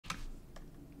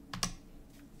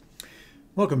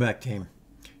Welcome back, team.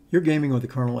 You're gaming with the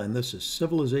Colonel, and this is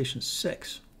Civilization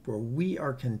 6, where we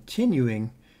are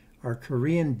continuing our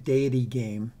Korean Deity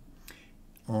game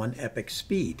on epic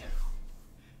speed.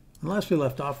 And last we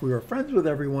left off, we were friends with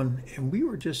everyone, and we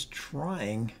were just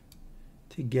trying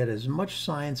to get as much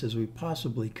science as we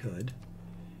possibly could.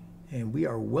 And we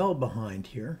are well behind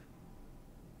here.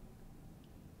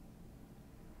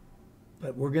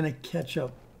 But we're going to catch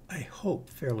up, I hope,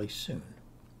 fairly soon.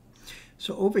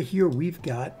 So over here we've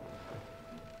got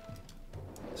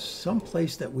some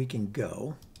place that we can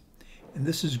go. And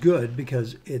this is good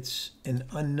because it's an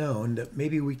unknown that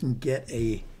maybe we can get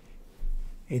a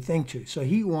thing to. So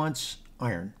he wants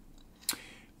iron.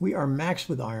 We are maxed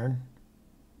with iron.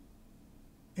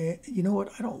 And you know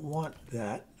what? I don't want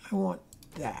that. I want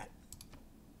that.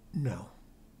 No.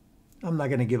 I'm not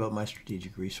going to give up my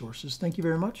strategic resources. Thank you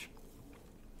very much.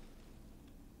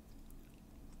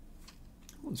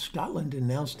 Well, Scotland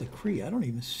announced a decree. I don't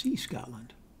even see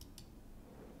Scotland.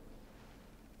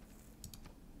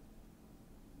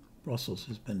 Brussels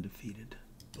has been defeated.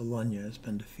 Bologna has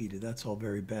been defeated. That's all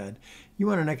very bad. You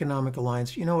want an economic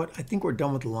alliance? You know what? I think we're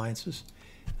done with alliances.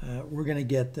 We're going to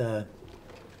get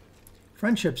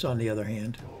friendships, on the other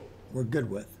hand, we're good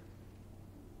with.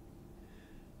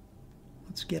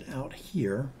 Let's get out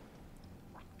here.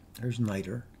 There's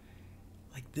Niter.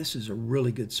 Like, this is a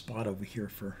really good spot over here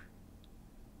for...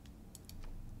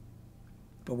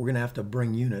 But we're going to have to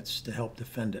bring units to help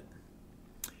defend it.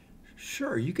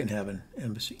 Sure, you can have an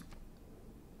embassy.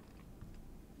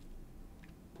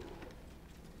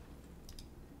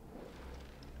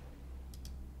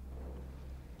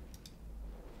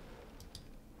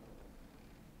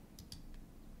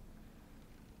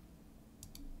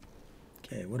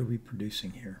 Okay, what are we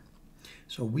producing here?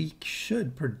 So we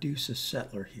should produce a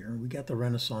settler here. We got the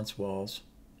Renaissance walls.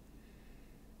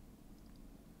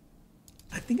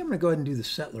 I think I'm going to go ahead and do the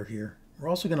settler here. We're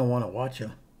also going to want to watch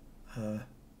a...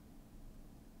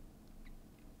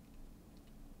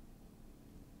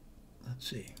 let's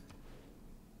see.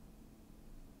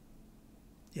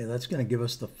 Yeah, that's going to give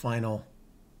us the final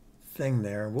thing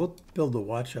there. We'll build the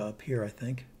watch up here, I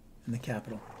think, in the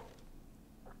capital.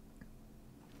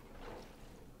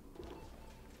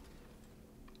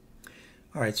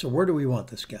 All right, so where do we want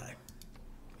this guy?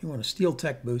 We want a steel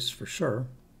tech boost for sure.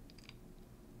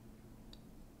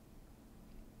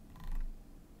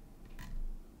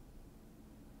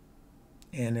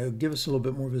 And it'll give us a little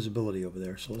bit more visibility over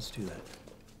there, so let's do that.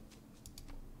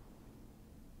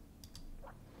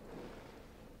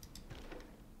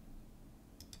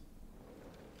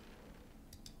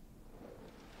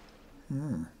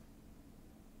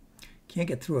 Can't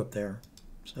get through up there,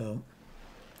 so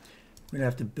we're gonna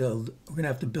have to build.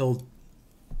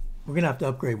 We're gonna have to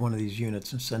upgrade one of these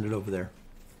units and send it over there.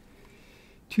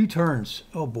 2 turns.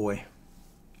 Oh boy.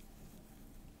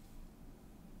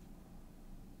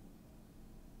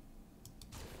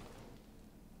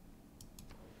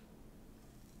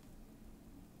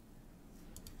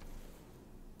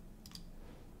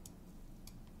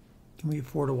 Can we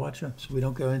afford to watch them so we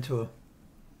don't go into a...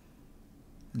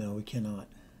 No, we cannot.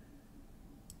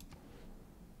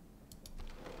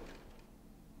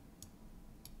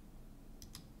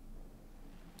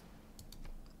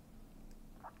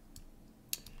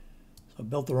 So I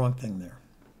built the wrong thing there.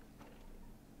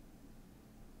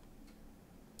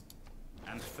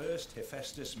 And first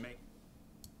Hephaestus make...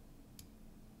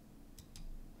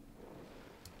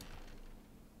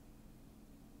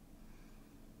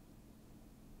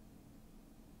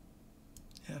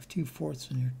 Have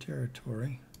 2/4 in your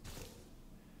territory.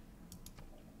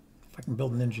 If I can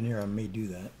build an engineer, I may do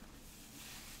that.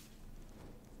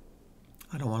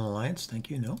 I don't want an alliance, thank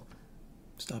you, no.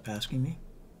 Stop asking me.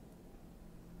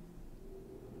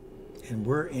 And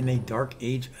we're in a dark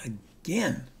age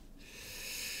again.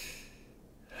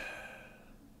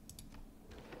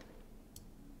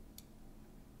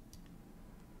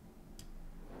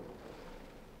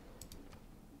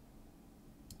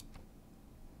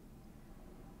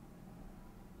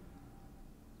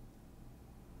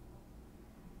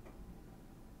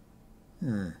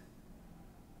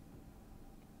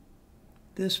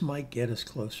 This might get us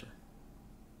closer.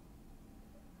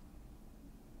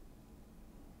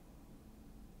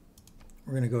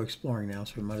 We're going to go exploring now,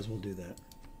 so we might as well do that.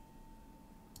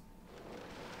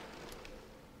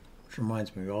 Which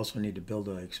reminds me, we also need to build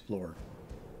an explorer.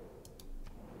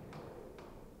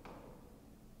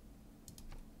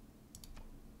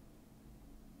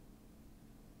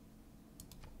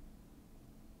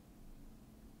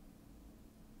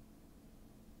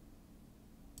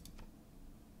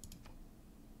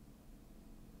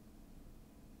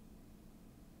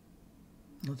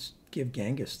 Let's give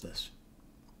Genghis this.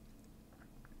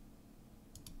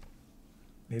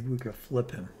 Maybe we could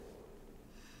flip him.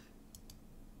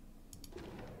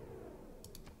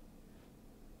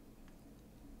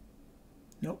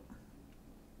 Nope.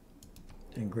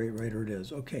 And Great Raider it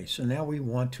is. Okay, so now we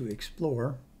want to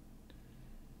explore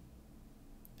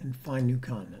and find new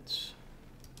continents.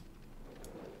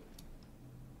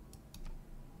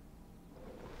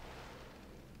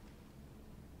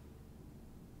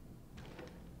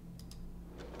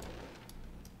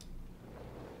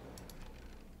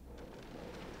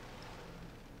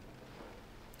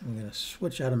 I'm going to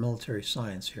switch out of military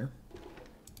science here.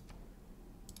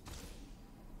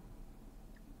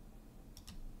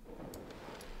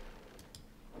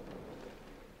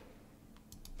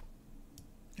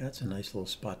 That's a nice little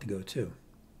spot to go to.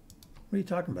 What are you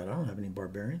talking about? I don't have any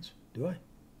barbarians, do I?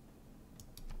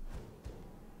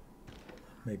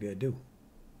 Maybe I do.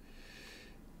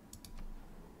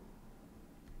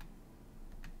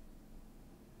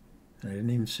 I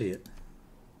didn't even see it.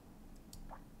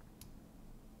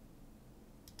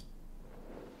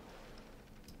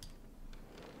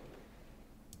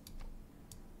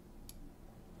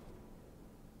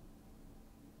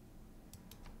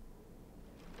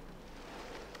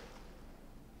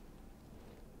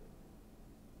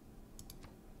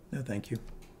 No, thank you.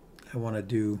 I want to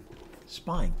do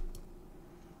spying.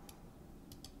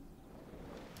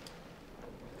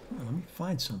 Well, let me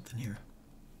find something here.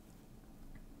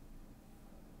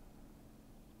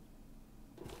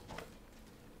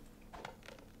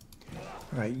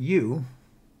 All right, you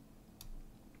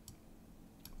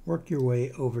work your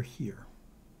way over here.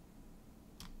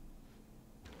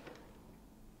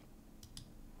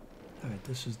 All right,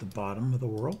 this is the bottom of the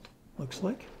world, looks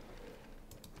like.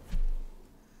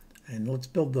 And let's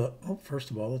build the, oh,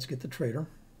 first of all, let's get the trader.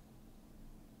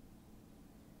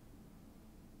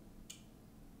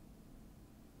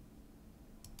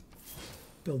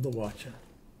 Build the watcher.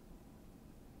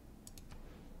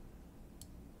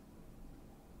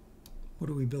 What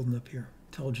are we building up here?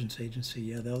 Intelligence agency,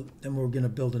 yeah, then we're going to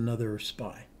build another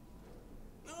spy.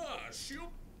 Ah, shoot.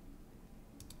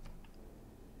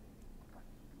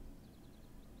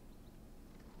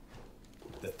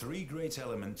 The three great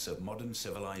elements of modern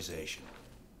civilization.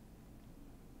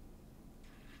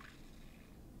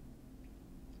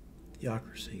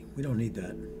 Theocracy, we don't need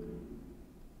that.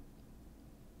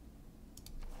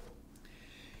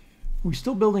 Are we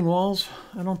still building walls?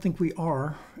 I don't think we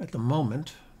are at the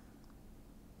moment.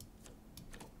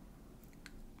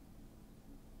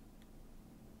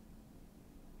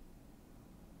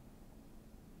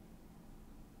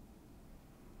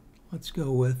 Let's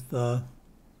go with, do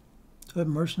I have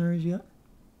mercenaries yet?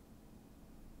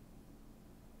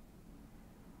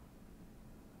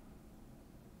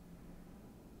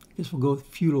 I guess we'll go with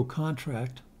feudal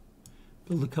contract.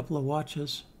 Build a couple of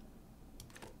watches.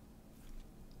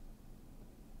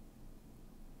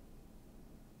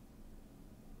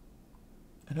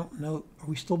 I don't know, are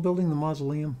we still building the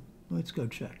mausoleum? Let's go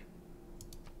check.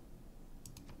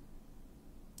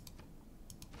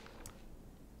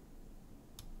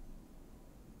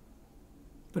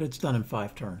 But it's done in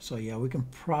 5 turns, so yeah, we can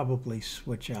probably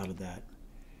switch out of that.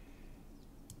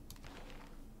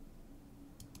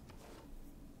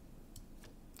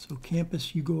 So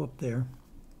campus, you go up there.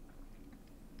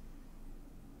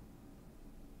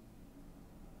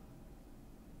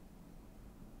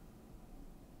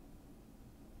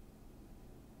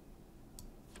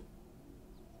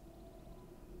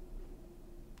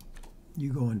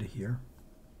 You go into here.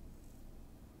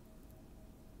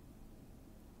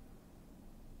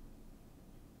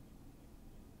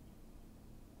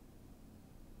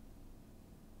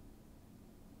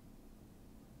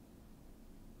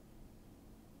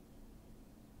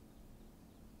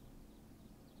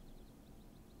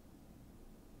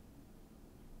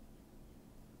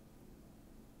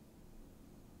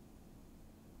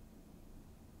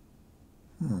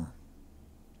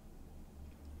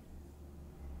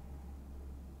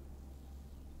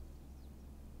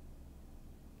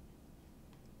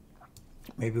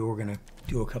 Maybe we're going to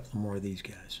do a couple more of these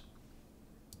guys.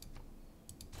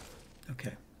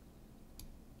 Okay.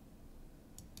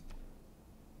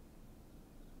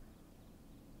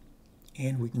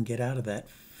 And we can get out of that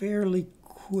fairly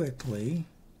quickly.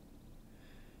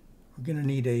 We're going to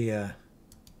need a...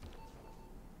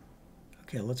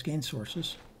 okay, let's gain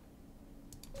sources.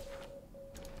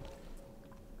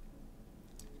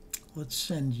 Let's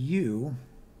send you...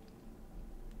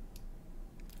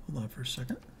 hold on for a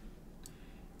second.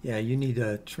 Yeah, you need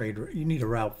a trade, you need a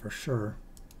route for sure.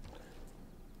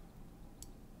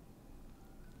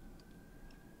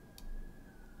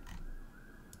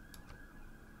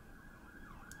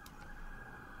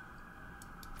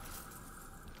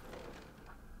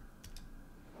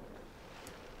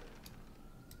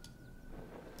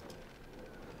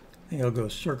 think I'll go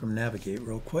circumnavigate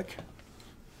real quick.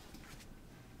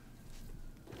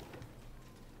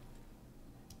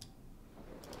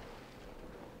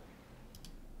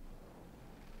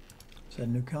 Is that a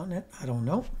new continent? I don't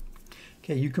know.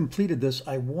 Okay, you completed this.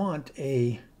 I want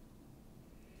a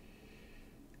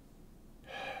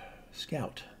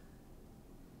scout,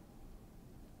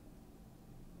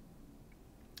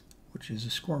 which is a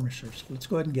skirmisher. So let's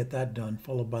go ahead and get that done,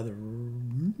 followed by the...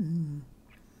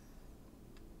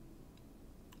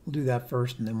 We'll do that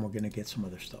first, and then we're going to get some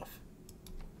other stuff.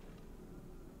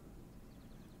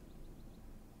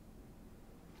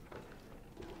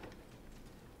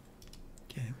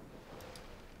 Okay.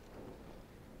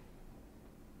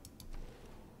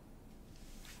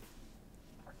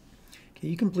 Okay,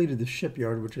 you completed the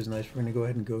shipyard, which is nice. We're going to go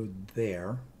ahead and go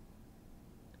there.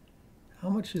 How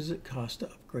much does it cost to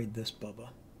upgrade this, Bubba?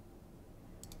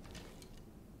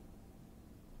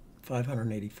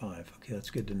 585. Okay,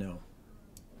 that's good to know.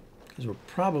 Because we're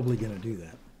probably going to do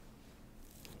that.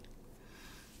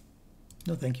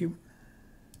 No, thank you.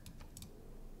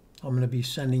 I'm going to be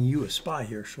sending you a spy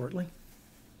here shortly.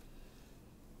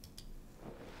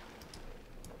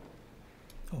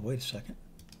 Oh, wait a second.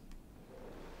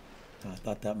 I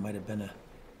thought that might have been a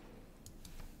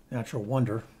natural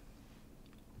wonder.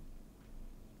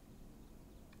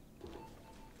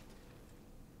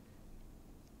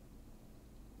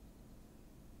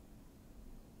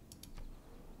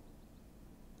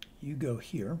 You go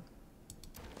here.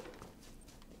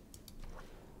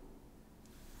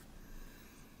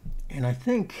 And I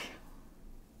think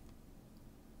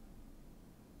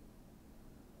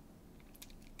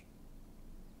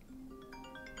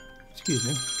excuse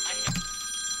me.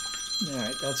 All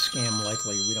right, that's scam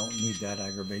likely. We don't need that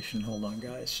aggravation. Hold on,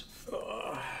 guys.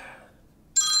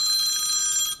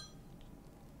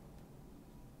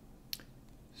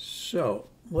 So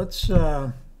let's,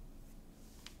 does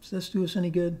this do us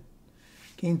any good?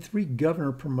 Gain 3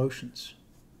 governor promotions.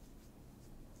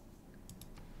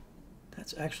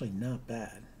 That's actually not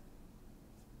bad.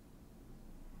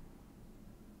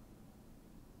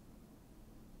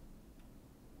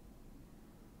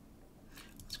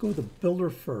 Let's go with the builder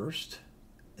first.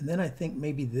 And then I think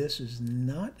maybe this is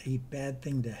not a bad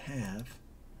thing to have.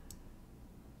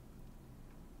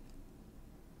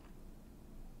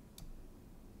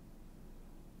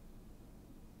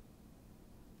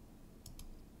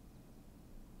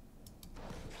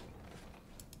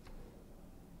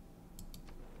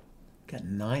 Got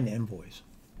 9 envoys.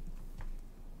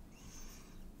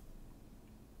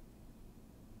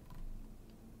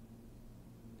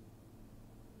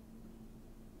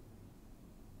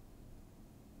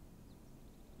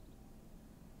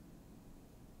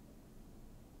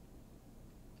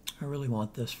 I really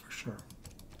want this for sure.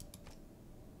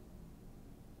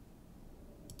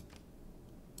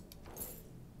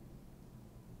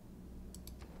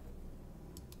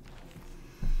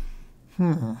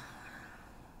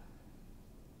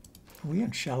 Are we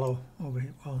in shallow over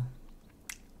here? Well,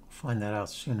 we'll find that out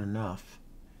soon enough.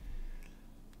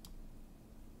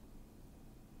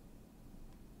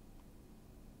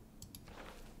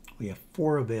 We have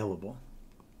 4 available.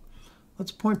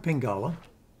 Let's point Pingala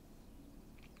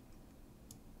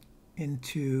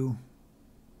into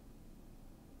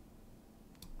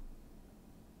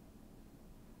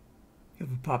you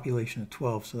have a population of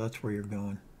 12, so that's where you're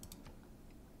going.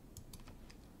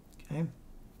 Okay.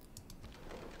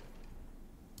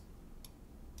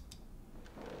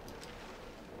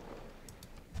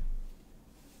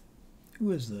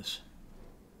 Who is this?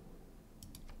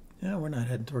 Yeah, we're not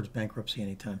heading towards bankruptcy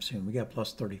anytime soon. We got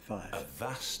plus 35. A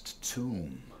vast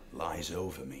tomb lies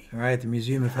over me. All right, the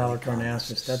Museum of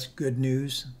Halicarnassus. That's good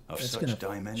news. That's going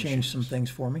to change some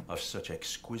things for me. Of such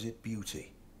exquisite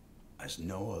beauty as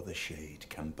no other shade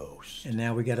can boast. And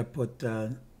now we got to put,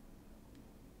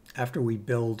 after we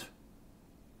build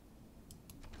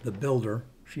the builder,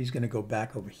 she's going to go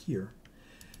back over here.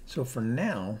 So for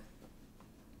now,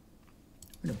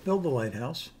 we're going to build the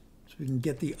lighthouse so we can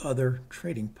get the other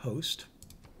trading post.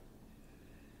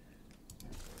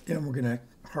 Then we're going to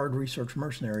hard research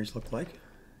mercenaries look like.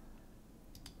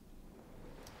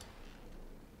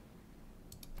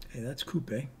 Okay, that's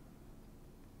Coupe.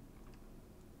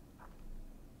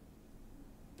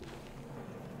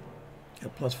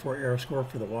 Got plus 4 air score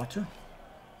for the Watcher.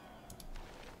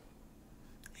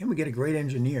 And we get a great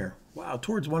engineer. Wow,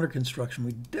 towards wonder construction,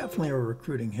 we definitely are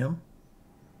recruiting him.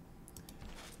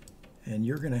 And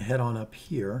you're going to head on up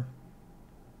here.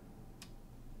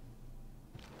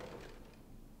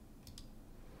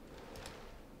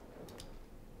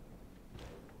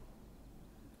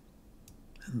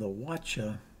 And the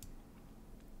Watcha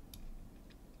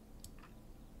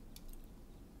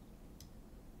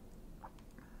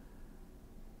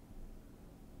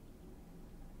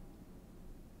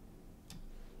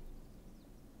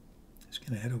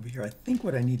gonna head over here. I think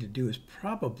what I need to do is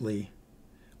probably,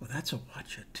 well, that's a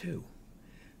watcha too.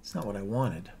 It's not what I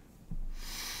wanted.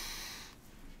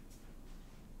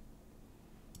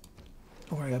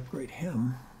 Or I upgrade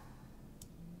him.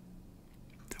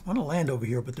 I want to land over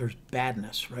here, but there's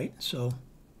badness, right? So,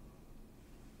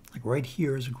 like right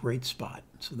here is a great spot.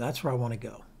 So that's where I want to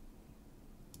go.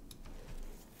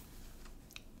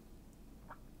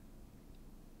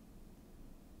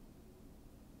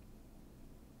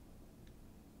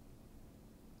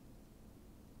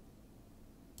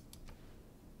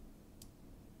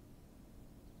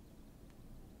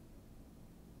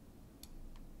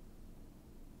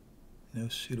 No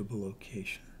suitable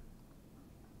location.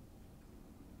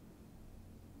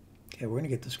 Okay, we're going to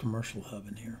get this commercial hub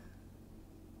in here.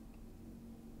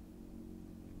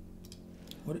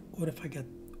 What if I get...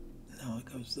 No, it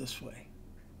goes this way.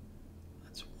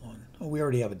 That's one. Oh, we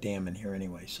already have a dam in here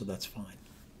anyway, so that's fine.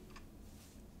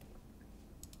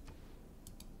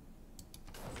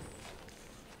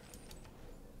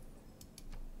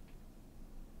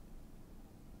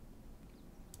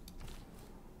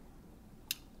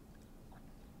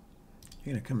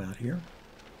 You're going to come out here.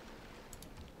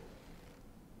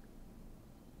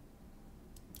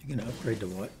 You're going to upgrade to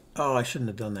what? Oh, I shouldn't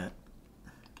have done that.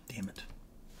 Damn it.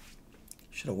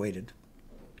 Should have waited.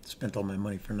 Spent all my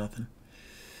money for nothing.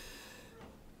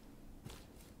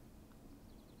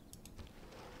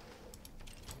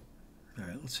 All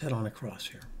right, let's head on across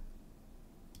here.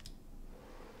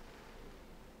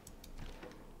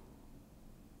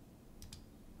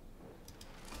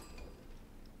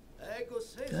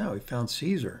 Now we found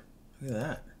Caesar. Look at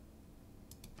that.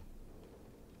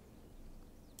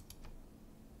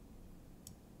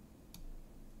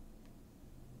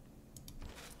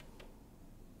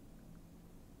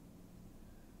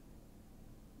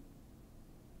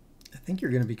 I think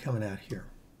you're going to be coming out here.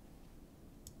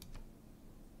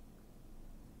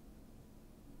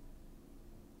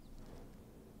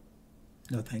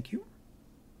 No, thank you.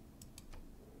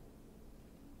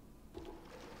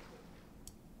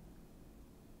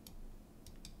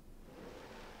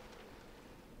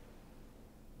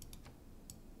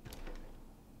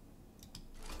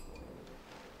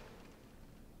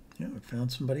 Yeah, we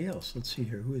found somebody else. Let's see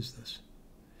here. Who is this?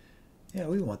 Yeah,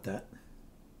 we want that.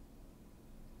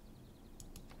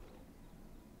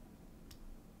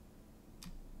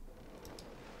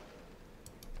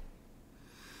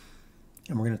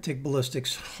 And we're going to take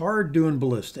ballistics. Hard doing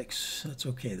ballistics. That's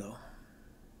okay, though.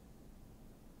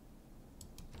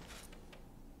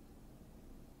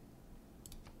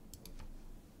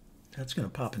 That's going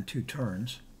to pop in 2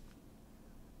 turns.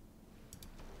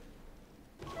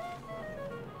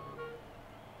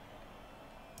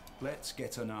 Let's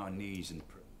get on our knees and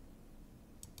pray.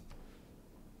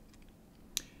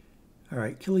 All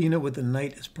right, kill a unit with the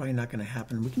knight is probably not going to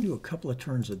happen. We can do a couple of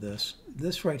turns of this.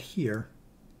 This right here,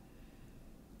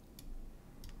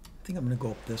 I think I'm going to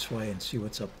go up this way and see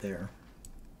what's up there.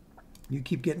 You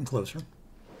keep getting closer.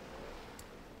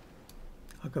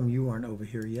 How come you aren't over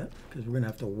here yet? Because we're going to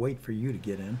have to wait for you to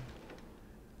get in.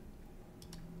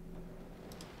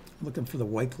 Looking for the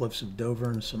White Cliffs of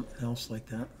Dover and something else like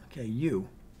that. Okay, you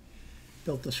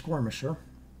built the skirmisher.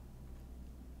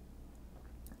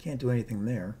 Can't do anything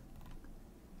there.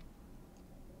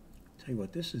 Tell you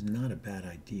what, this is not a bad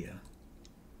idea.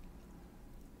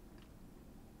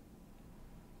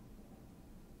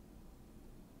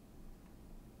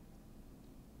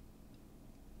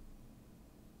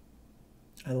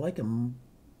 I like them.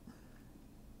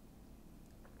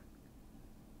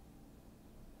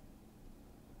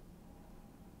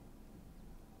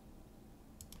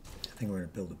 I think we're going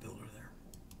to build a builder there.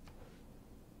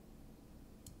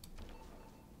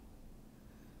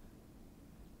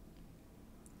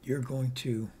 You're going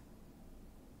to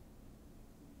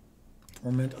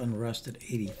foment unrest at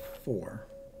 84.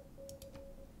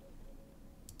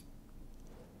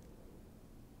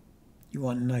 You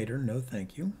want niter? No,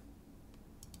 thank you.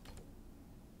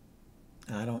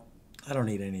 I don't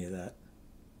need any of that.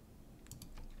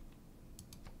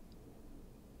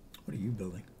 What are you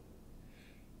building?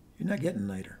 You're not getting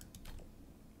niter.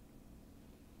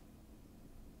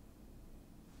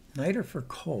 Niter for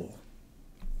coal.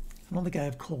 I don't think I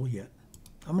have coal yet.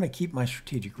 I'm going to keep my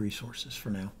strategic resources for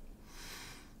now.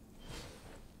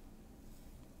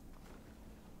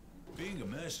 Being a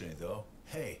mercenary, though,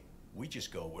 hey, we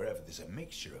just go wherever there's a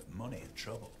mixture of money and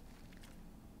trouble.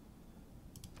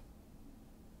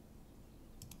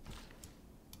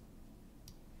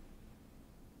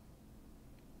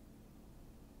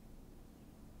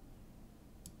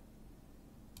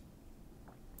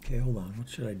 Okay, hold on. What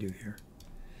should I do here?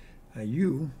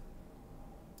 You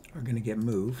are going to get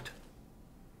moved.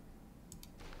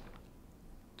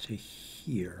 to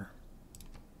here.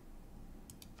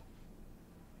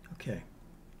 Okay.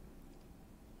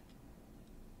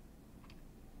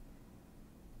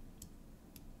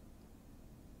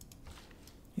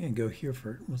 Yeah, go here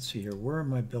for, let's see here, where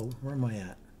am I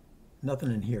at?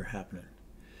 Nothing in here happening.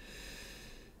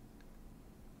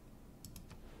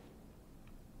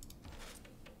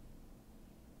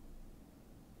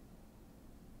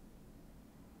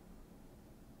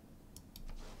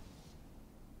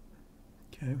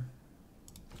 Okay.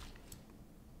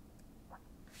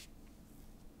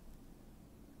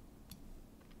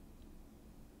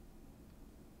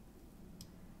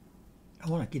 I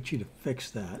want to get you to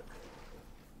fix that.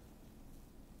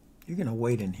 You're going to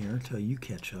wait in here until you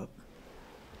catch up.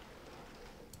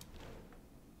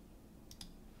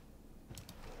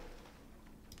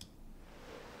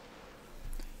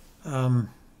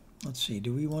 Let's see,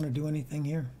 do we want to do anything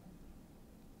here?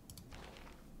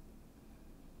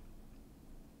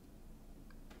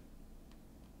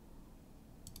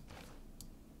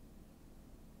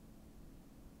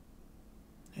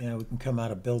 Yeah, we can come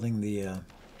out of building the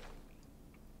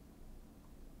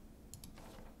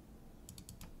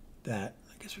that.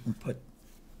 I guess we can put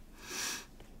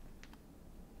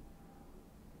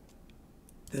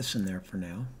this in there for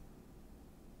now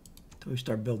until we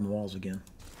start building walls again.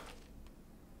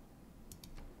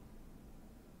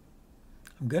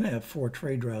 I'm going to have 4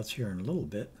 trade routes here in a little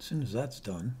bit, as soon as that's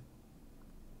done.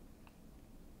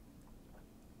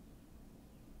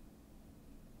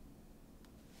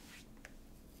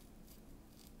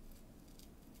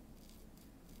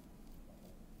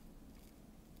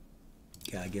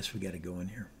 Yeah, I guess we got to go in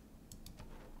here.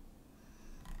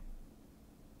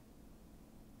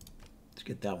 Let's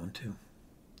get that one too,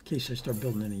 in case I start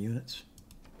building any units.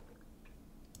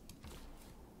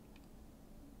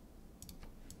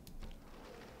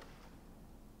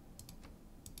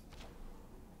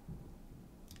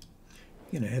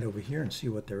 I'm going to head over here and see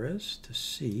what there is to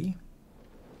see.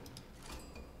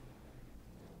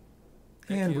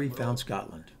 And we found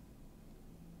Scotland.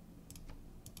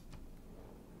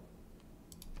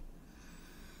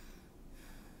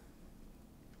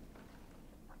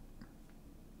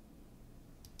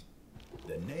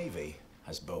 The Navy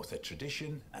has both a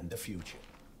tradition and a future.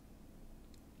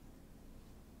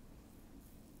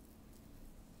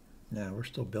 Now we're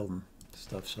still building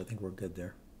stuff, so I think we're good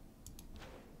there.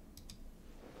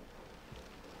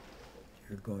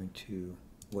 You're going to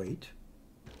wait.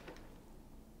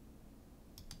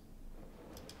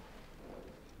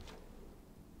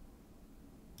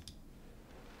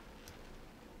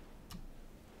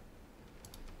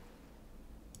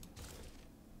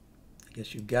 I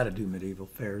guess you've got to do medieval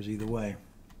fairs either way.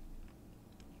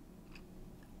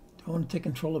 Don't want to take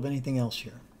control of anything else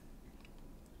here.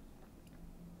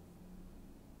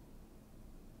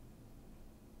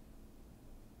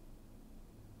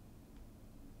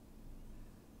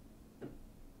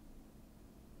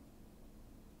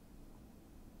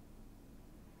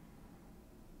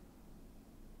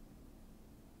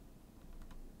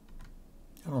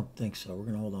 I don't think so. We're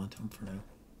going to hold on to them for now.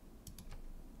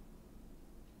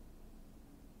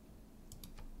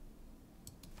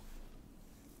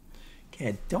 Okay,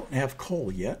 I don't have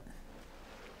coal yet.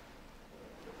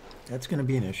 That's going to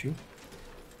be an issue.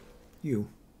 You.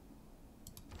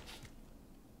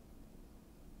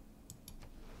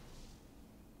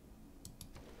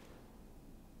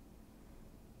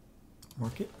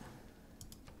 Mark it.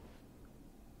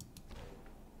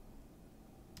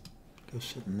 Go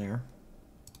sit in there.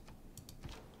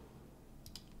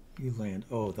 You land.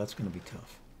 Oh, that's going to be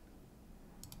tough.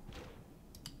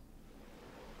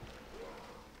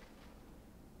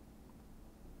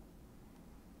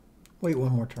 Wait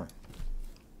one more turn.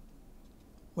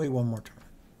 Wait one more turn.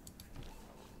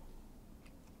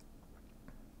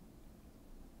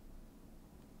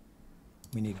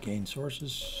 We need gain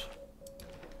sources.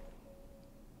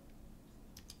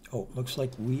 Oh, looks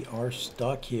like we are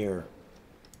stuck here.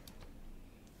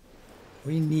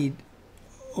 We need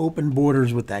open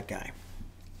borders with that guy.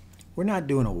 We're not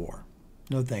doing a war.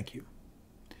 No, thank you.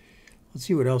 Let's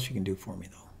see what else you can do for me,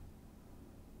 though.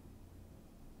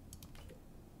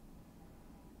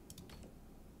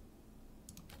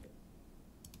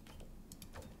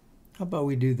 How about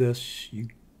we do this? You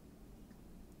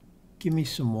give me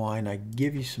some wine, I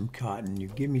give you some cotton, you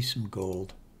give me some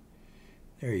gold.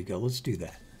 There you go, let's do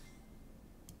that.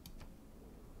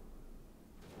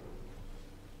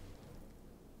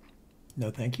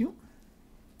 No, thank you.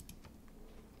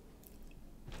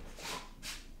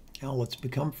 Now let's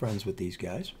become friends with these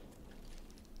guys.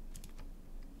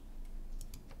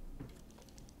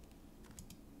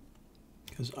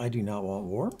 Because I do not want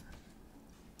war.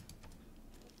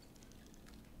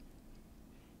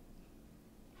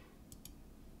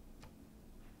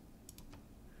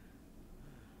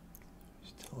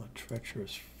 Still a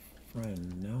treacherous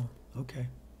friend. No? Okay.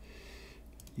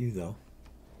 You, though.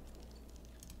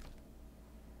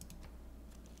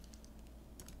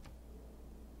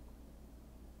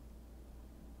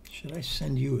 Should I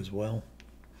send you as well?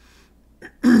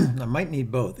 I might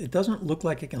need both. It doesn't look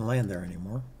like it can land there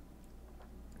anymore.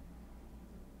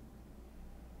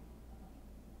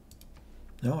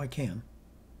 No, I can.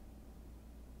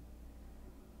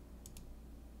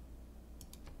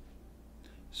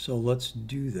 So let's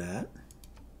do that.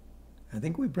 I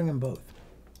think we bring them both.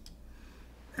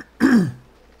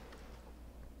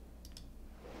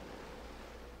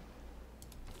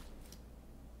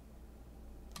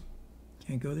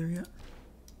 Can't go there yet?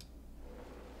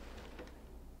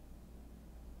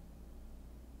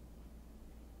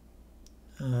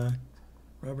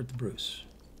 Robert the Bruce.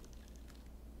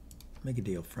 Make a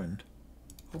deal, friend.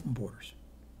 Open borders.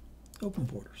 Open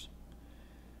borders.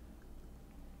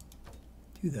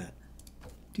 Do that.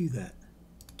 Do that.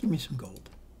 Give me some gold.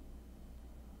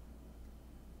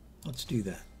 Let's do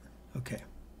that. Okay.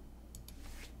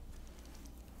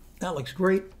 That looks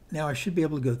great. Now I should be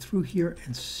able to go through here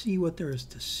and see what there is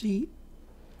to see.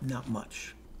 Not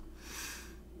much.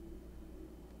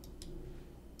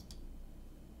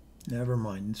 Never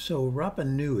mind. So Rapa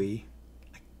Nui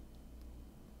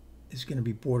is going to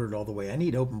be bordered all the way. I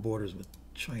need open borders with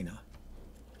China.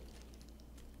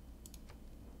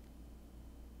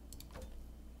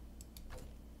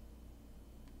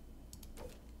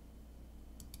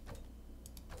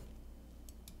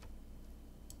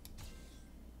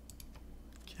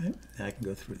 Okay, now I can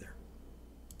go through there.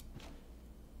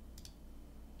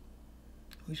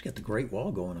 We've got the Great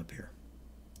Wall going up here.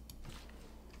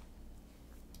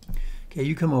 Okay,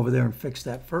 you come over there and fix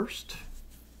that first.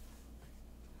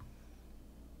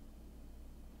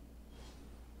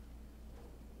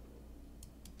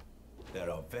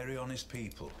 There are very honest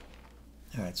people.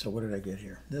 All right, so what did I get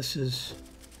here? This is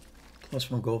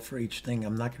 +1 gold for each thing.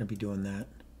 I'm not going to be doing that.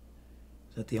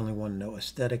 Is that the only one? No.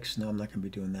 Aesthetics? No, I'm not going to be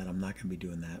doing that. I'm not going to be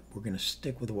doing that. We're going to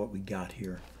stick with what we got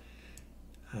here.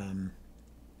 In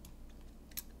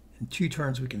 2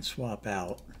 turns, we can swap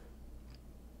out.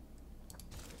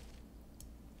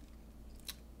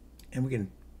 And we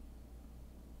can,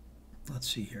 let's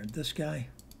see here, this guy.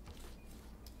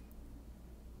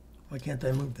 Why can't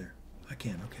I move there? I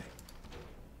can, okay.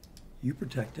 You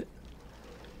protect it.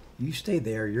 You stay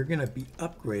there. You're going to be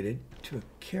upgraded to a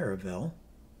caravel.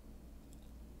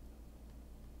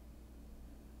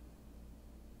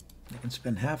 I can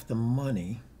spend half the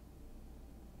money.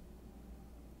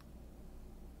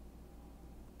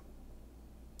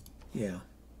 Yeah.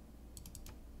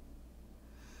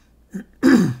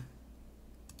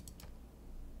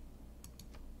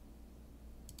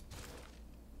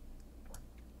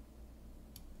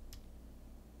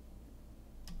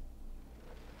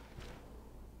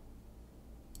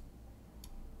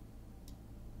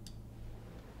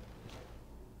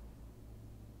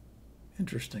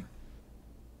 Interesting.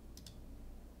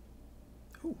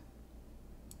 Oh. You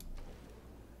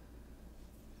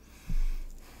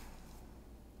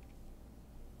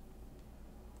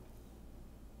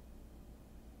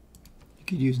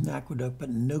could use an aqueduct, but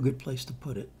no good place to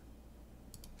put it.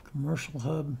 Commercial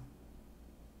hub,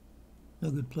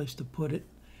 no good place to put it.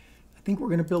 I think we're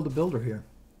going to build a builder here.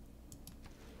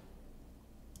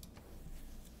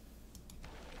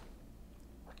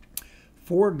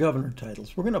 Four governor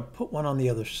titles. We're going to put one on the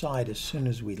other side as soon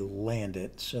as we land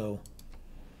it. So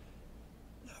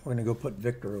we're going to go put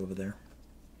Victor over there.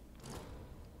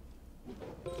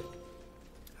 All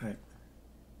right.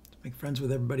 Let's make friends with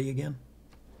everybody again.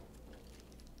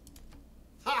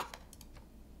 Ha!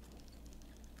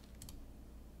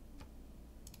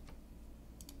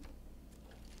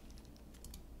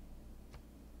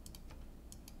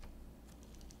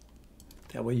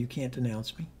 That way you can't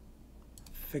denounce me.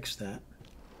 Fix that.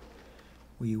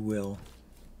 We will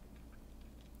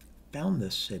found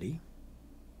this city.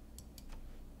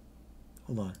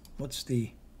 Hold on. What's the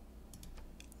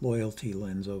loyalty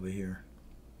lens over here?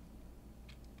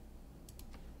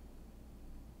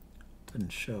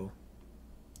 Doesn't show.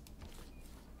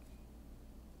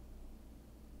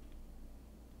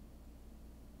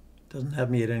 Doesn't have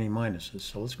me at any minuses,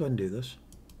 so let's go ahead and do this.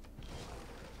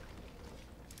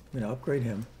 I'm going to upgrade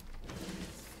him.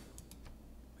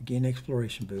 Gain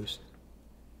exploration boost.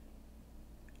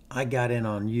 I got in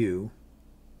on you,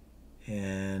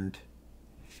 and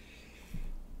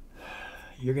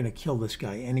you're going to kill this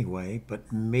guy anyway,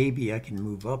 but maybe I can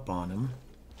move up on him.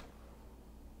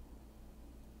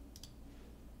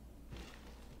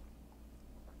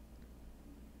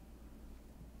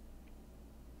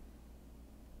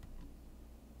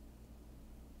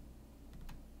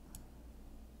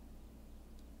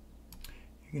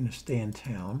 You're going to stay in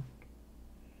town.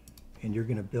 And you're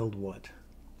going to build what?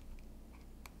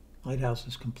 Lighthouse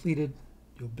is completed.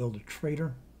 You'll build a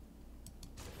trader.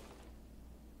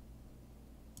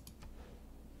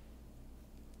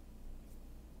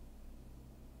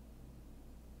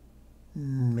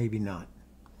 Maybe not.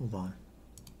 Hold on.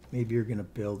 Maybe you're going to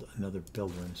build another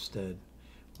builder instead.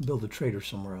 Build a trader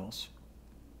somewhere else.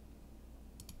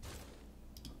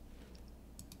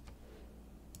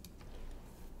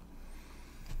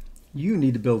 You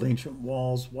need to build ancient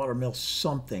walls, watermill,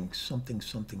 something. Let's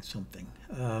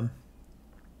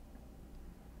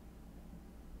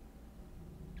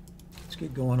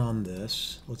get going on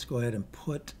this. Let's go ahead and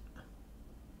put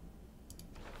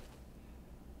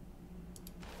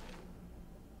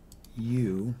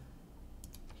you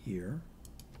here.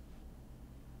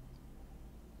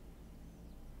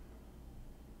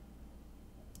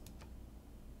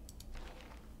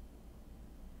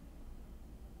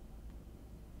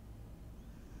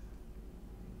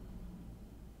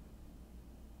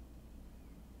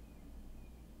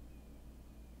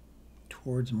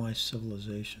 Towards my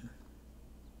civilization.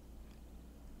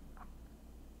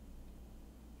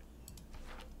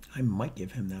 I might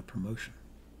give him that promotion.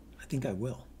 I think I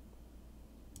will.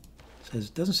 It says,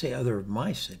 it doesn't say other of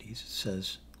my cities. It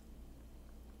says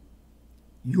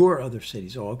your other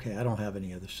cities. Oh, okay. I don't have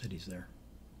any other cities there.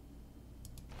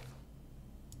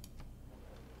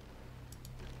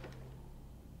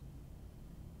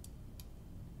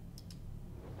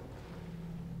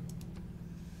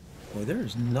 Boy, there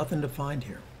is nothing to find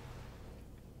here.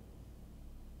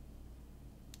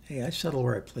 Hey, I settle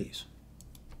where I please.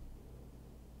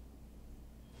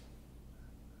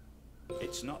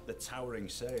 It's not the towering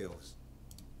sails.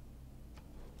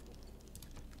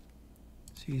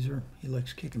 Caesar, he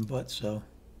likes kicking butt, so.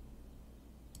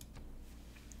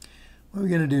 What are we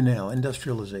going to do now?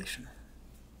 Industrialization.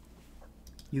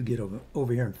 You get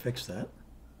over here and fix that.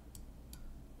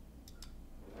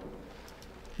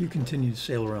 You continue to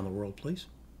sail around the world, please.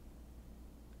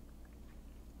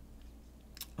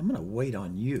 I'm going to wait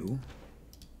on you.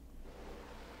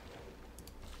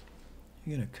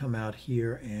 You're going to come out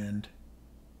here and...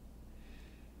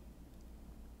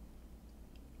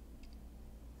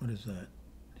 What is that?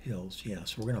 Hills, yeah.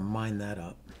 So we're going to mine that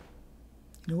up.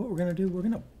 You know what we're going to do? We're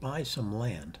going to buy some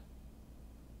land.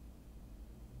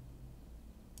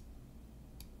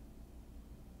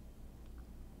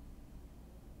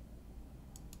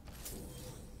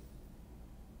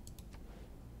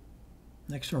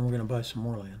 Next turn, we're going to buy some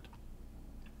more land.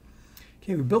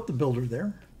 Okay, we built the builder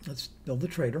there. Let's build the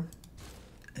trader.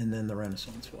 And then the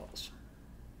Renaissance walls.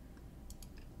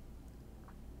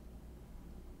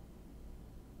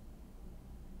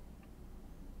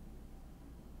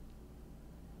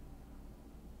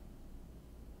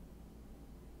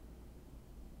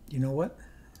 You know what?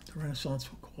 The Renaissance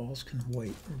walls can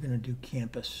wait. We're going to do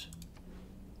campus.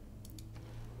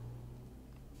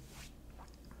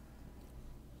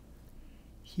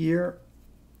 Here,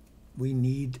 we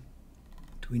need,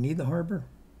 do we need the harbor?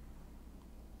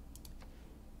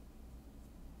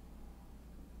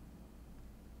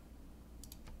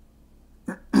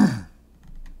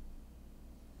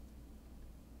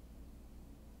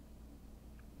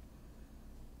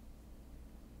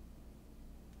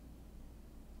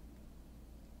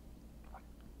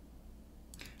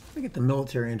 Look at the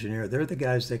military engineer. They're the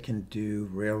guys that can do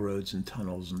railroads and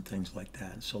tunnels and things like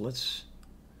that. So let's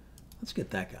get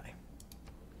that guy.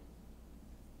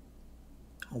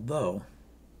 Although,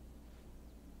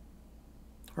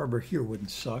 harbor here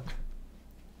wouldn't suck.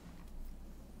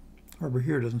 Harbor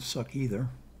here doesn't suck either.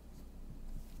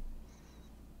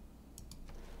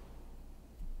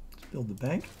 Let's build the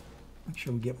bank. Make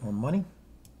sure we get more money.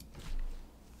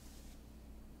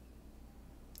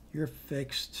 You're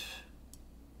fixed.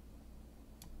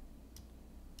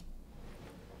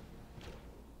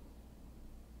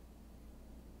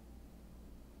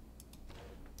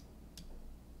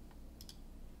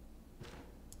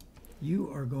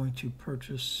 You are going to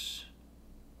purchase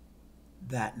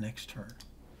that next turn.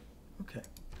 Okay.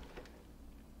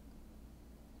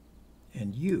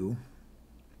 And you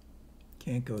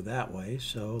can't go that way,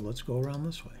 so let's go around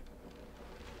this way.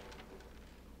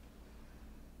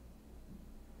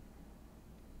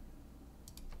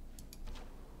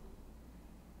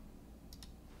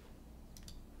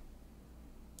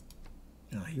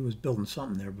 Now, he was building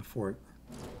something there before it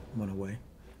went away.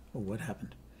 Oh, what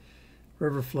happened?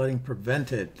 River flooding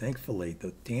prevented, thankfully.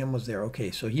 The dam was there.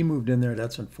 Okay, so he moved in there.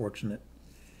 That's unfortunate.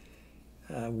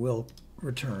 We'll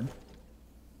return.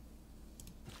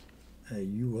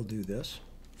 You will do this.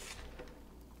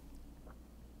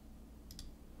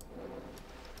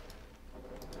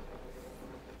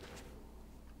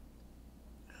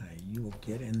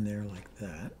 get in there like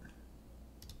that.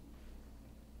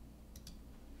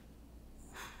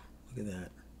 Look at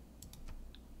that.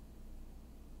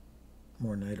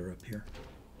 More niter up here.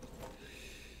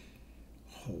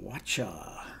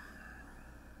 Watcha.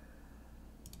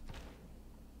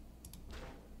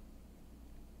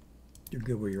 You're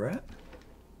good where you're at?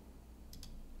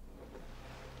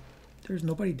 There's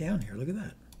nobody down here. Look at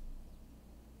that.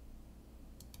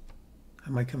 I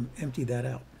might come empty that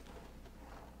out.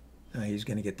 No, he's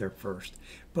going to get there first.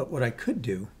 But what I could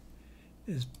do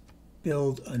is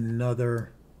build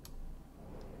another...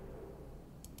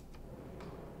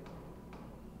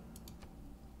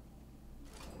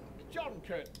 John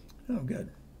Curtin. Oh, good.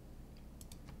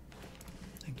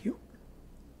 Thank you.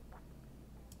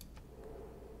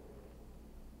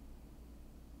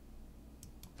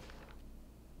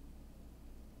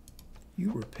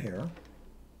 You repair.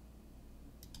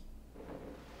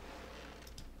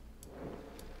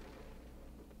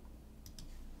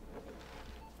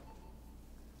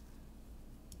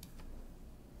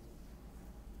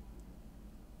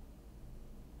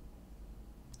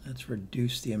 Let's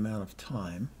reduce the amount of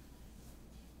time.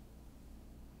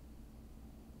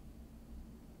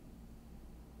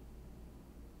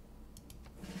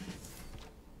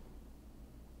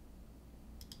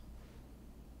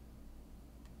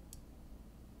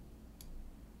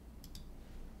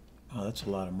 Oh, that's a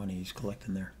lot of money he's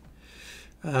collecting there.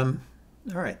 All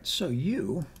right, so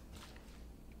you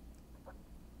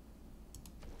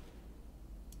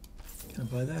gonna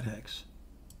buy that hex.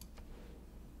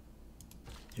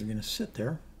 You're gonna sit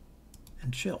there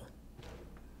and chill.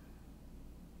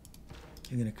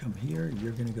 You're gonna come here,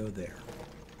 you're gonna go there.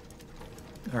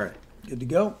 All right, good to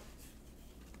go.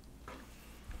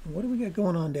 What do we got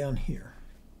going on down here?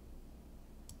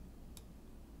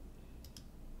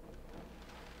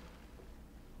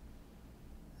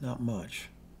 Not much.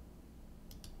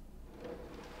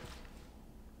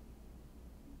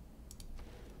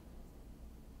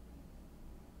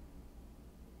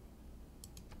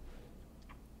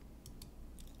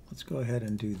 Let's go ahead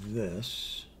and do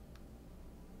this.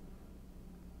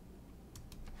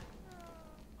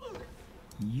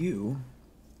 You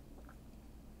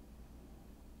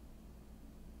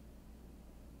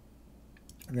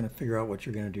are going to figure out what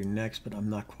you're going to do next, but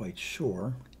I'm not quite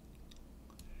sure.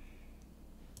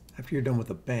 After you're done with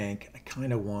the bank, I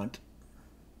kind of want...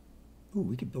 Ooh,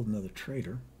 we could build another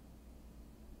trader.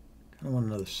 Kind of want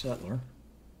another settler.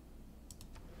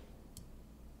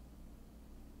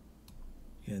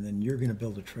 Yeah, and then you're going to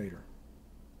build a trader.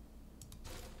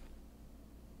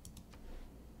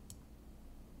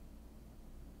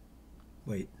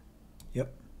 Wait.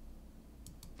 Yep.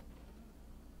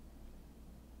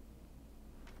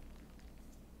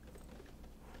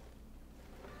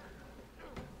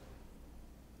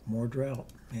 More drought.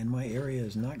 Man, my area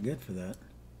is not good for that.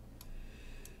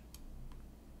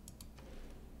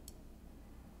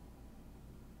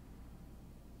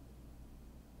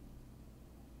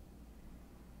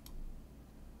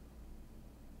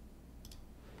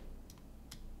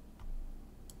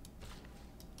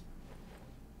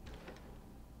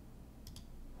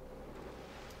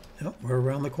 Yep, we're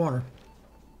around the corner.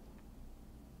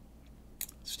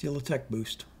 Steal a tech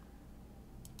boost.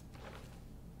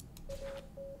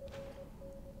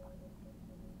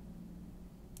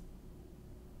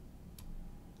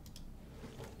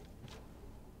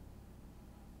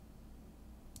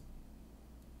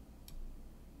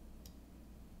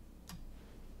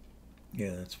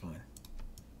 Yeah, that's fine.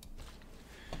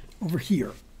 Over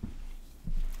here,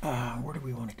 where do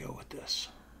we want to go with this?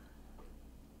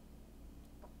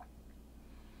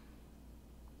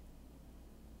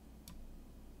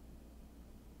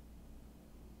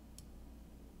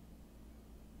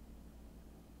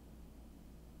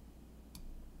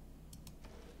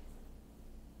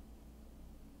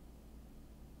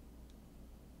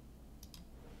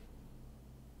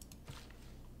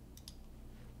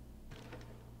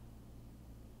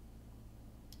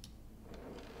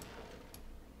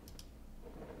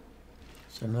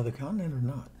 Is it another continent or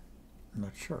not? I'm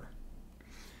not sure.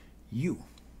 You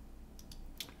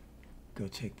go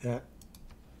take that,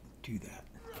 do that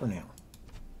for now.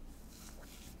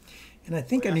 And I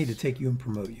think I need to take you and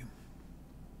promote you.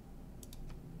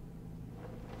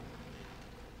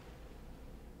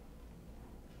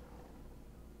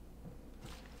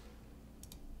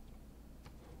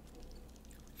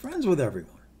 Friends with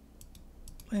everyone.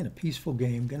 Playing a peaceful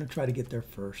game. Going to try to get there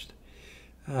first.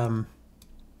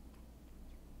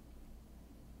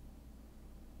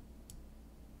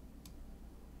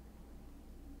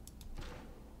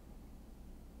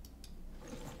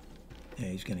 Yeah,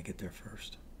 he's going to get there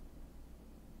first.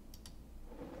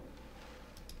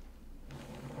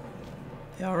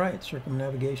 All right,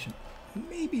 circumnavigation.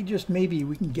 Maybe, just maybe,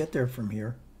 we can get there from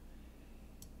here.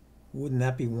 Wouldn't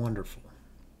that be wonderful?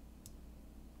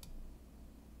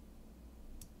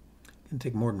 It can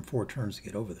take more than 4 turns to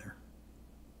get over there.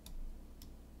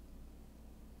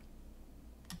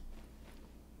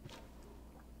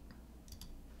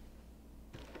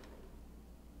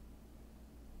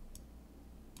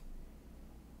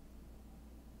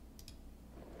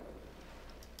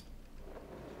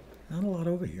 Not a lot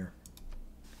over here.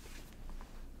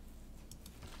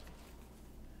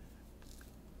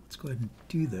 Let's go ahead and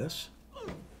do this.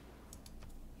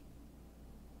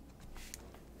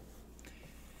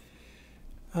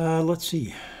 Let's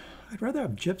see. I'd rather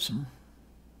have gypsum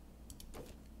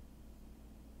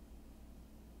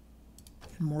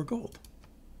and more gold.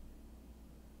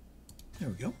 There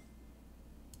we go.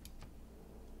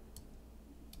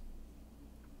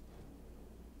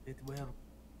 It will.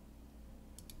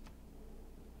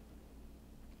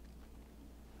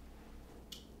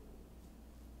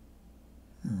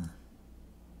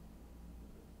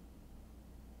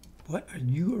 What? Are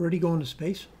you already going to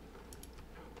space?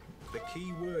 The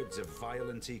key words of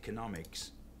violent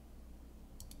economics.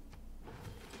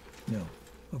 No.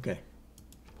 Okay.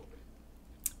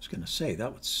 I was going to say,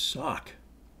 that would suck.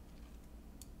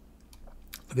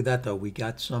 Look at that, though. We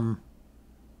got some...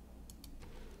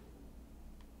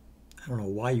 I don't know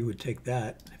why you would take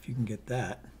that, if you can get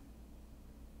that.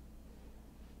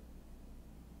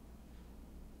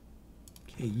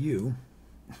 Okay, you.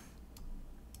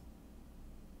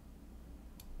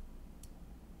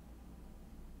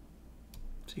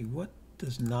 See, what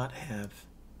does not have...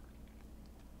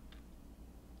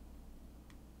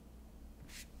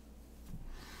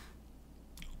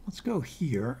 Let's go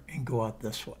here and go out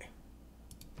this way.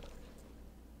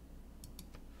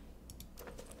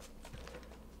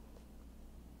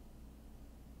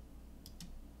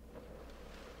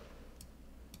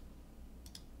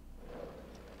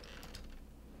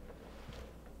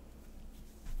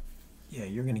 Yeah,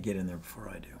 you're going to get in there before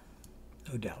I do.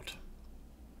 No doubt.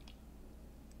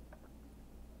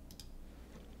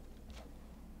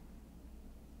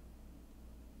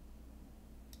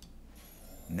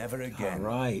 Never again All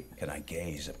right. can I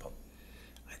gaze upon.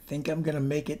 I think I'm going to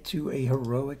make it to a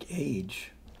heroic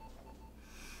age.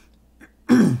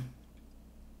 Let's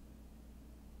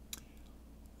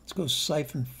go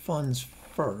siphon funds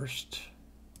first.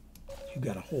 You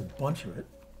got a whole bunch of it.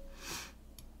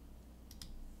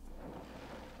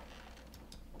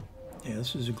 Yeah,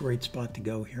 this is a great spot to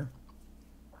go here.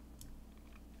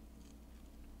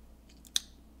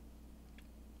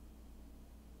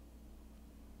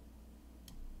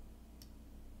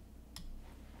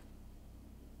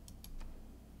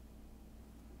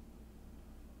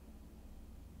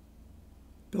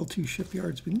 Build 2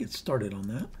 shipyards. We can get started on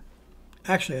that.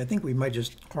 Actually, I think we might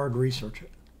just hard research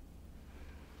it.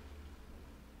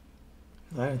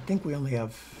 I think we only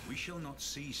have... We shall not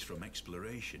cease from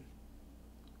exploration,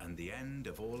 and the end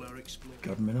of all our exploration.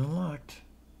 Government unlocked.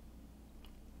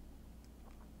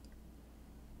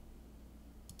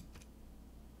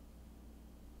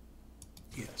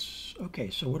 Yes. Okay,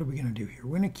 so what are we going to do here?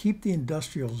 We're going to keep the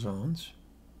industrial zones.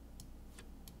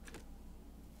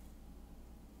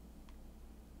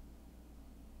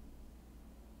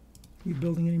 Are you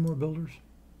building any more builders?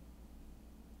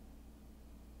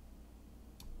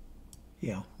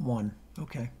 Yeah, 1.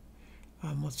 Okay.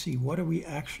 Let's see, what are we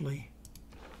actually...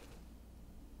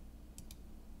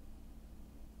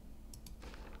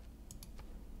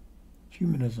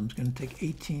 Humanism is going to take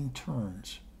 18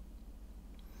 turns.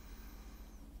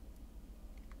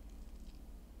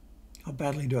 How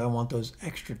badly do I want those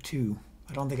extra 2?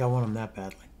 I don't think I want them that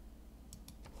badly.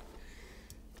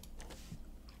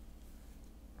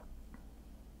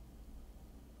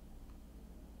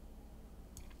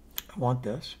 I want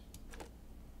this.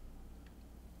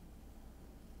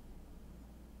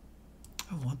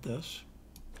 I want this.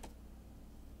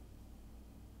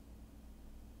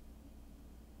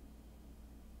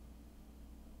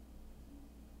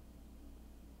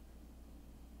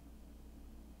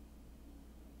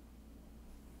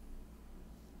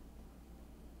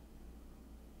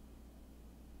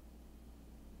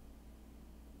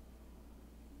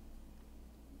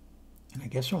 And I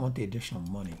guess I want the additional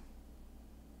money.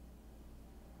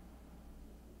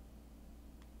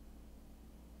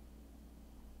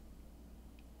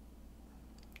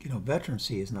 You know,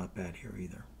 veterancy is not bad here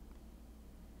either.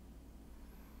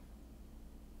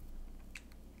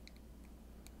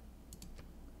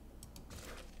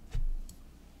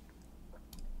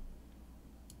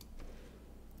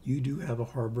 You do have a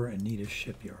harbor and need a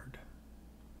shipyard.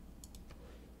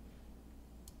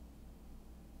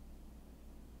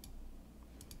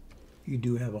 You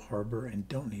do have a harbor and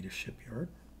don't need a shipyard.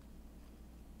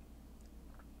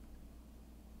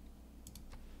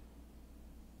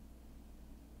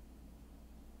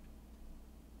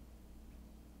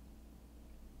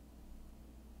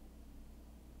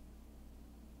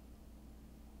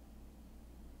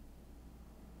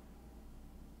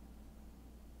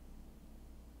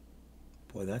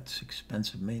 Boy, that's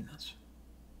expensive maintenance.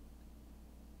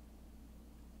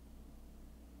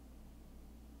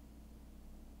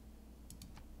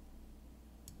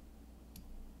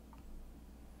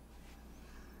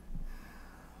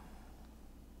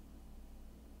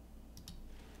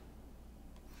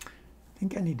 I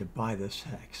think I need to buy this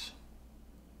hex.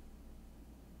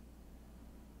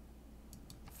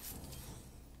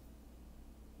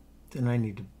 Then I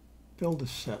need to build a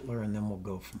settler, and then we'll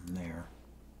go from there.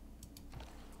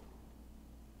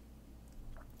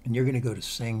 And you're going to go to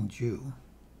Sangju.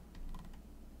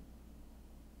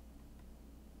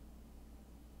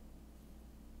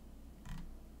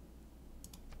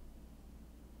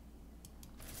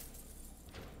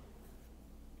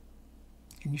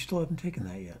 And you still haven't taken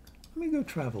that yet. Let me go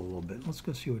travel a little bit. Let's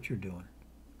go see what you're doing.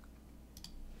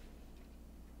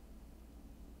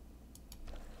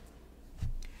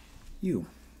 You.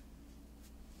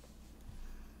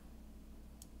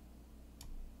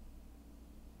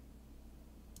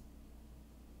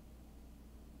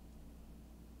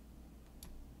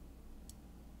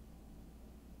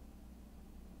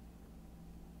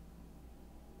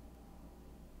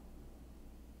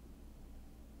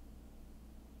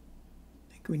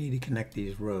 I think we need to connect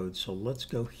these roads, so let's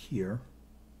go here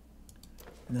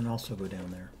and then also go down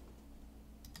there.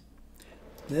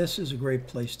 This is a great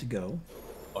place to go.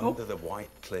 Under the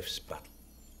White Cliffs battle.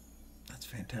 That's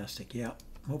fantastic. Yeah,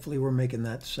 hopefully we're making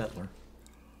that settler,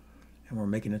 and we're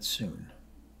making it soon.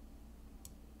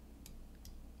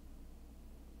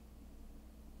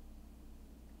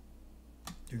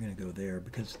 You're going to go there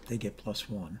because they get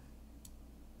 +1.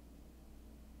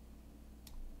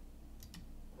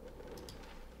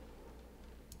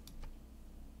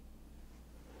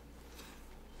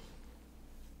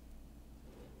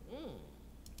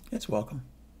 It's welcome.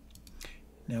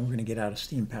 Now we're going to get out of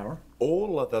steam power.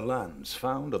 All other lands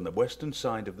found on the western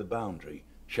side of the boundary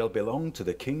shall belong to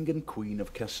the King and Queen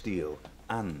of Castile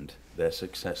and their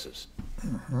successors.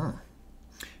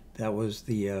 That was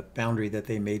the boundary that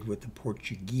they made with the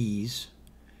Portuguese,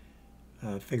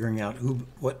 figuring out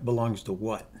what belongs to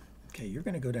what. Okay, you're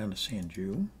going to go down to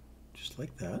Sangju, just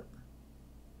like that.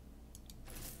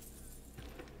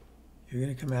 You're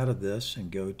going to come out of this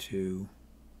and go to...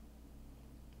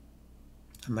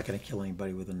 I'm not going to kill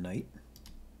anybody with a knight.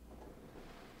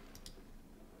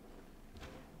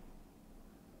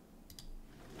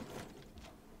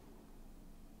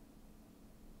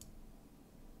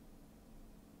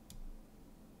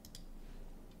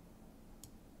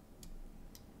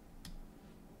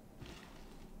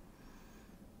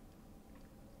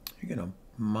 You're going to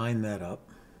mine that up.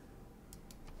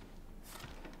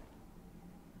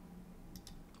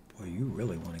 Boy, you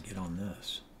really want to get on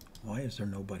this. Why is there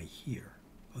nobody here?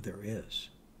 Oh, there is.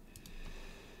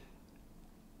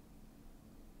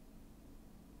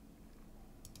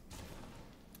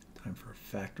 Time for a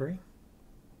factory.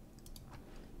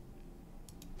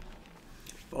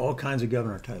 All kinds of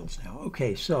governor titles now.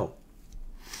 Okay, so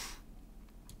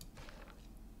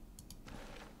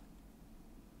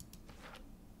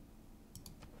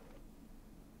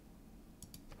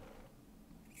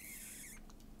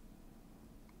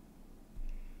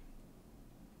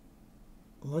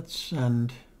let's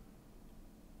send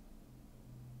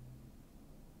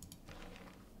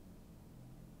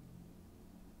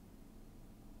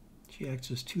she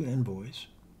acts as 2 envoys.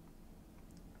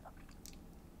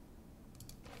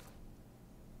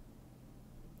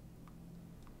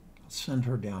 Let's send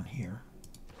her down here.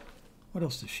 What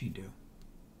else does she do?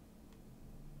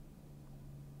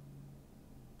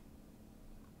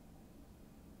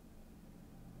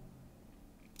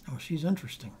 Oh, she's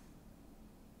interesting.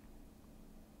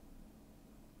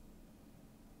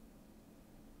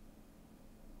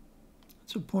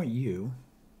 Let's appoint you,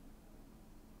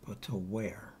 but to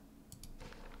where?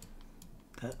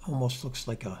 That almost looks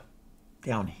like a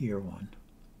down here one.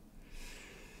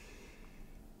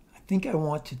 I think I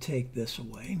want to take this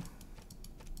away.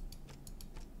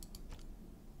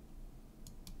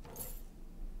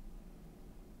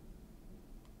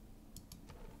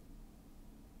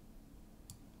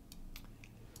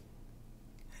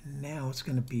 And now it's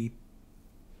going to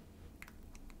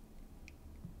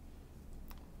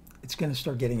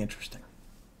start getting interesting.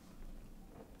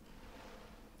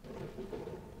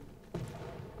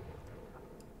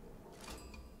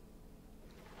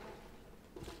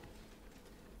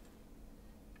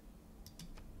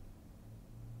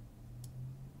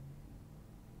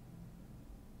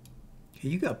 Okay,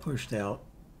 you got pushed out.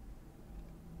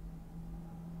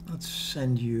 Let's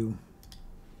send you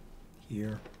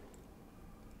here.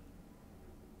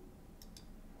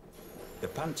 The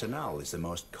Pantanal is the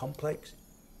most complex.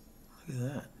 Look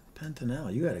at that.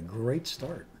 Pantanal, you had a great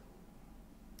start.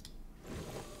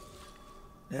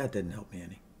 That didn't help me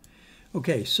any.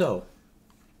 Okay, so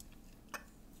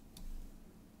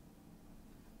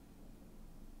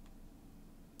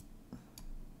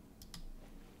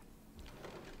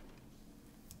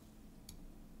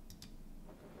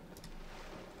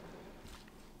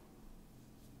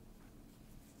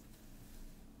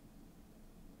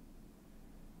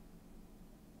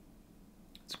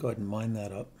let's go ahead and mine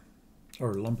that up,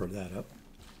 or lumber that up.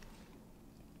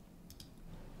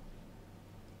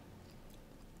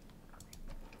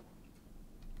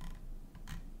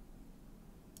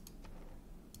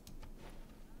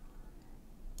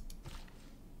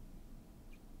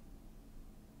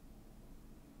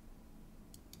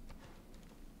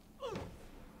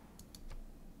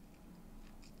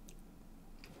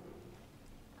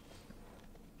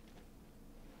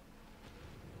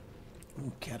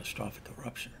 Ooh, catastrophic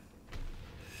eruption.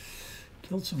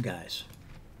 Killed some guys.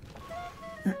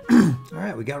 All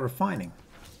right, we got refining.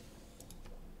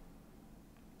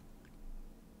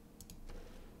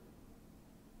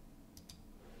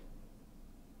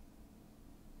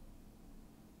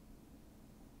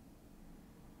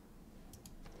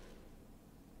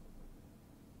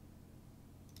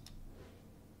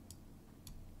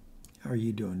 How are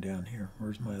you doing down here?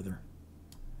 Where's my other?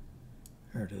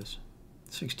 There it is.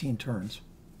 16 turns.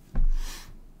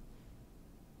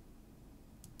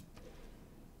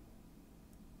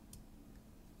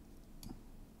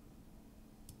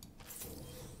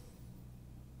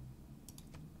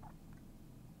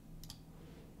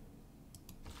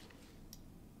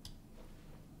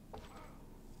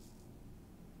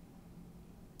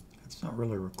 That's not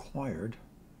really required.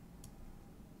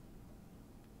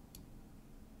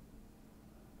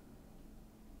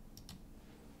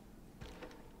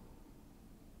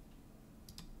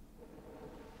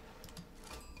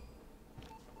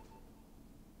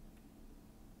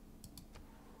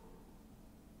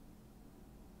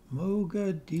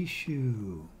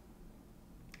 Mogadishu.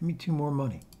 Give me 2 more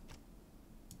money.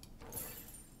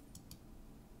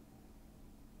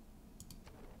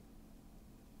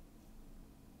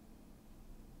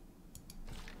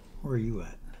 Where are you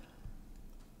at?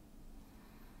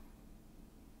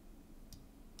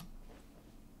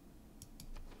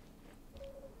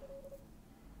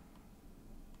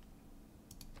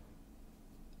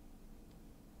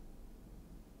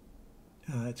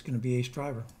 It's going to be Ace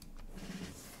Driver.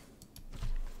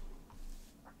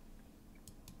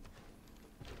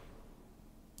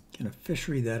 Gonna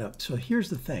fishery that up. So here's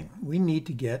the thing. We need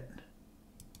to get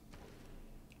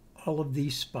all of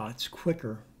these spots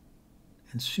quicker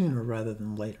and sooner rather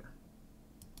than later.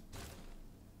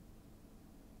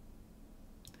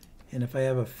 And if I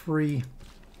have a free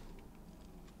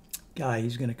guy,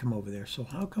 he's going to come over there. So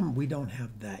how come we don't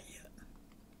have that yet?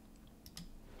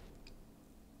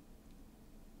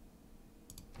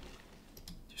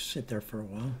 Just sit there for a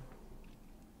while.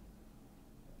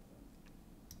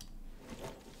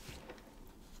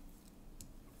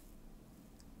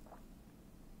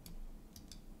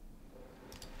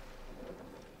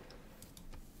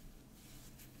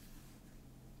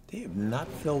 They have not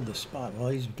filled the spot. Well,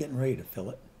 he's getting ready to fill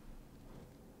it.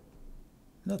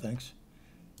 No thanks.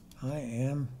 I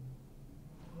am...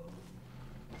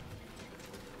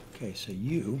 Okay, so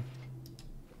you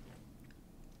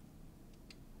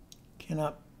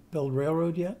cannot build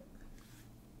railroad yet?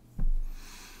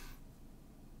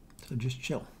 So just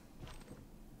chill.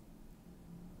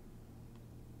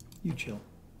 You chill.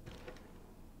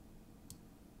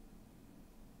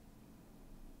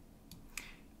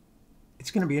 It's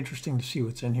going to be interesting to see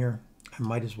what's in here. I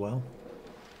might as well.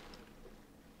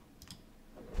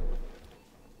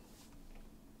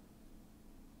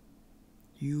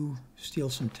 You steal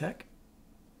some tech.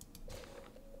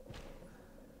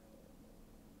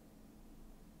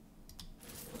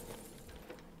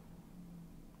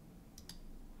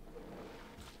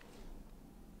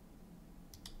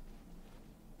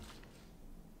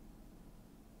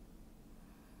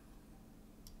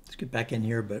 Let's get back in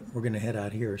here, but we're going to head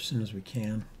out here as soon as we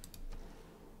can.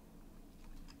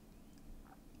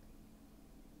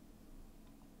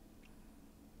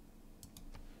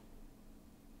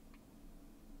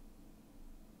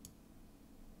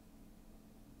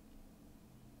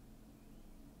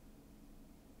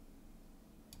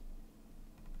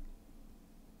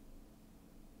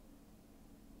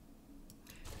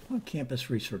 Campus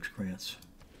research grants.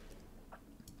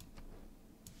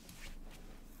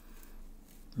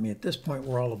 I mean, at this point,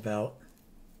 we're all about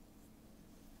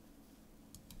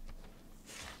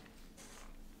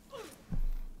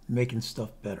making stuff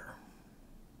better.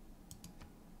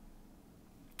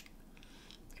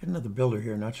 Got another builder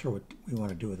here. Not sure what we want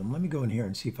to do with them. Let me go in here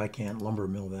and see if I can't lumber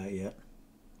mill that yet.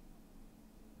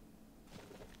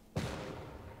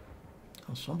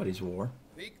 Oh, somebody's war.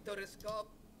 Victoriscope.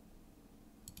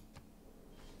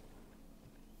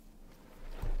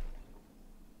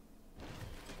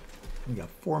 We got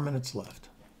 4 minutes left.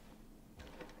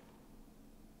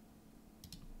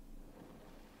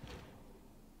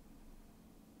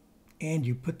 And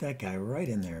you put that guy right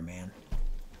in there, man.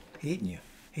 Hating you.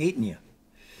 Hating you.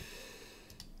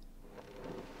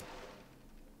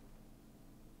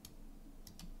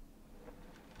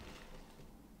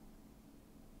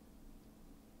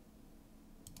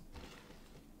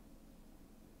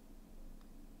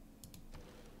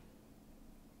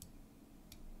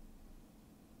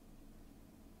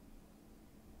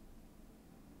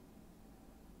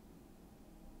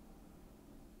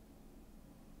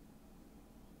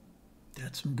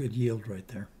 That's some good yield right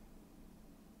there.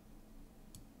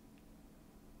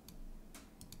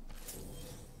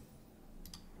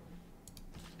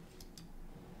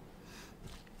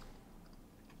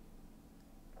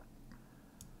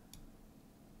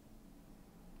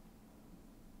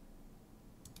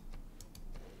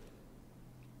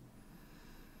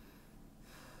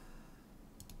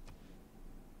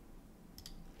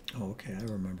 Oh, okay, I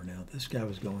remember now. This guy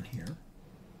was going here.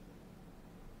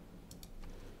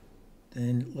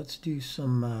 Then let's do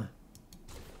some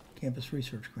campus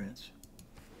research grants.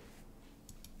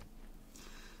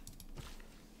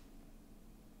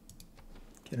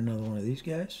 Get another one of these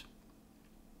guys.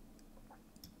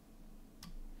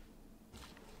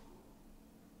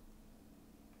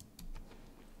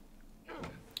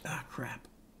 Ah, crap.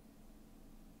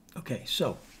 Okay,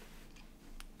 so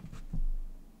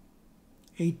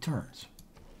 8 turns.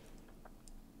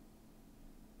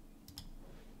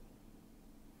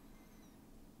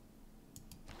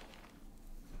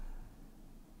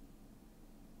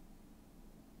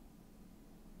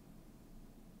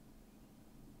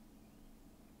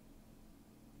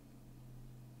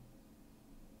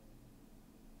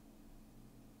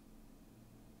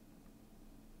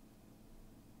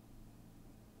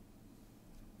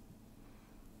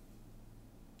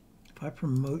 If I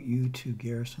promote you to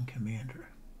garrison commander,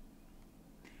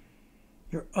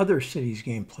 your other cities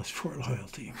gain +4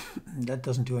 loyalty. That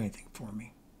doesn't do anything for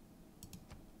me.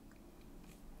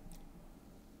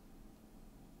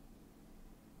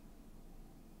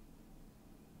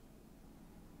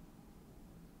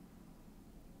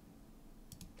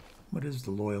 What is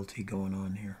the loyalty going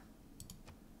on here?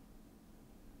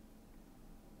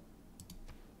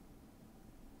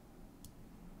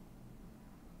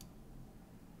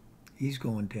 He's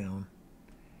going down.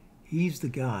 He's the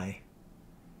guy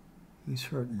who's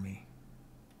hurting me.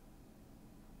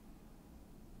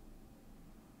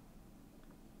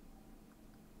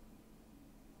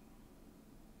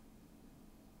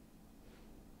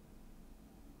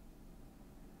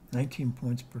 $19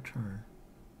 points per turn.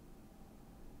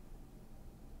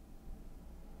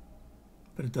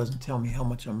 But it doesn't tell me how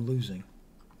much I'm losing.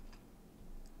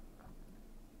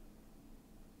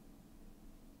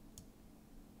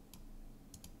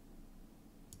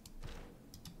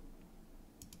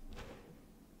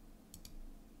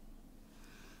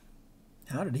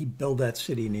 How did he build that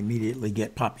city and immediately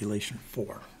get population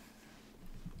 4?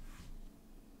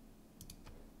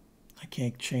 I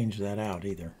can't change that out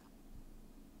either.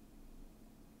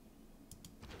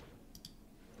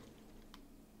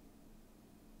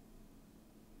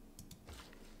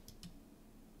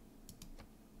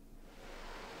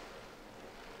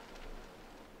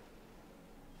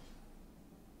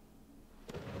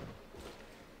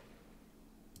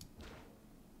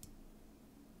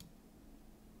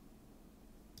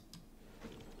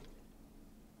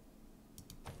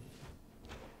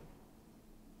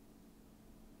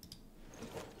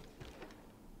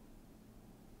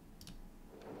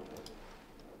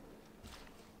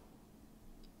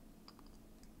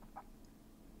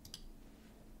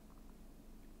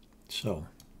 So,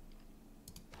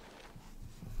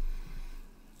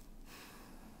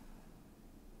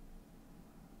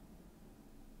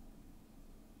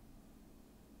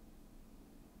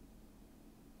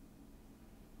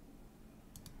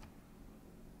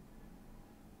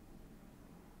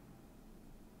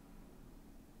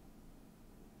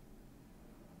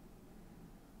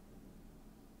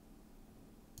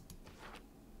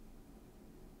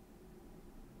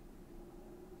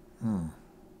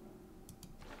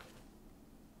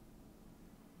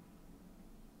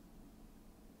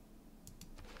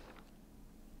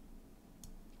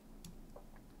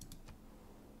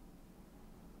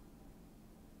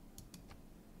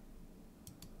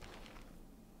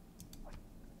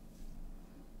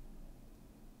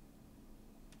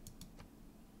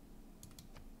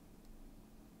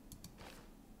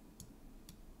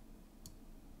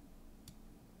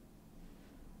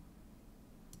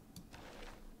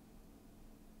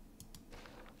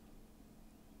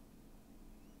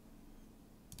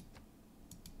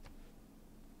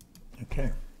 Okay,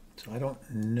 so I don't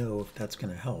know if that's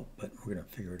going to help, but we're going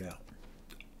to figure it out.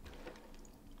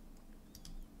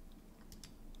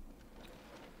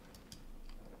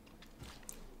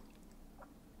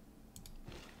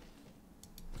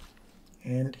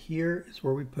 And here is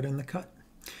where we put in the cut.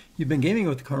 You've been gaming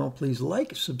with the Colonel. Please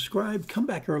like, subscribe, come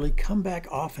back early, come back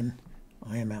often.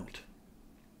 I am out.